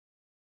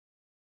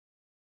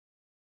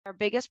Our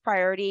biggest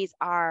priorities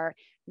are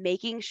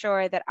making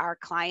sure that our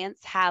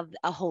clients have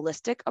a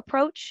holistic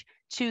approach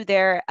to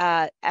their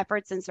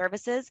efforts and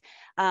services.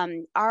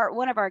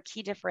 One of our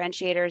key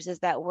differentiators is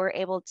that we're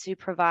able to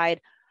provide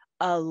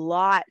a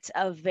lot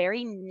of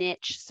very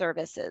niche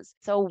services.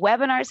 So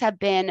webinars have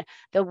been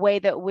the way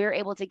that we're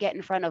able to get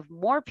in front of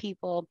more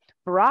people,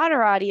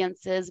 broader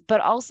audiences, but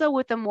also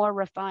with a more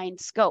refined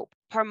scope.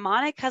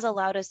 Parmonic has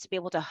allowed us to be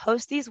able to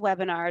host these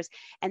webinars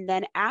and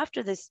then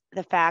after the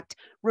fact,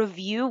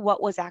 review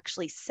what was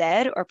actually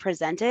said or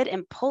presented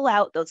and pull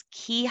out those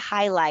key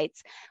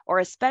highlights, or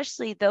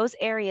especially those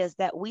areas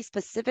that we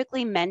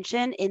specifically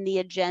mention in the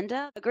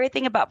agenda. The great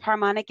thing about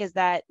Parmonic is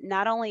that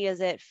not only is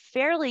it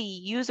fairly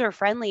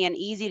user-friendly and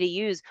easy to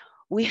use,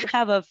 we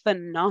have a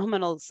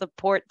phenomenal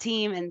support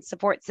team and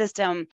support system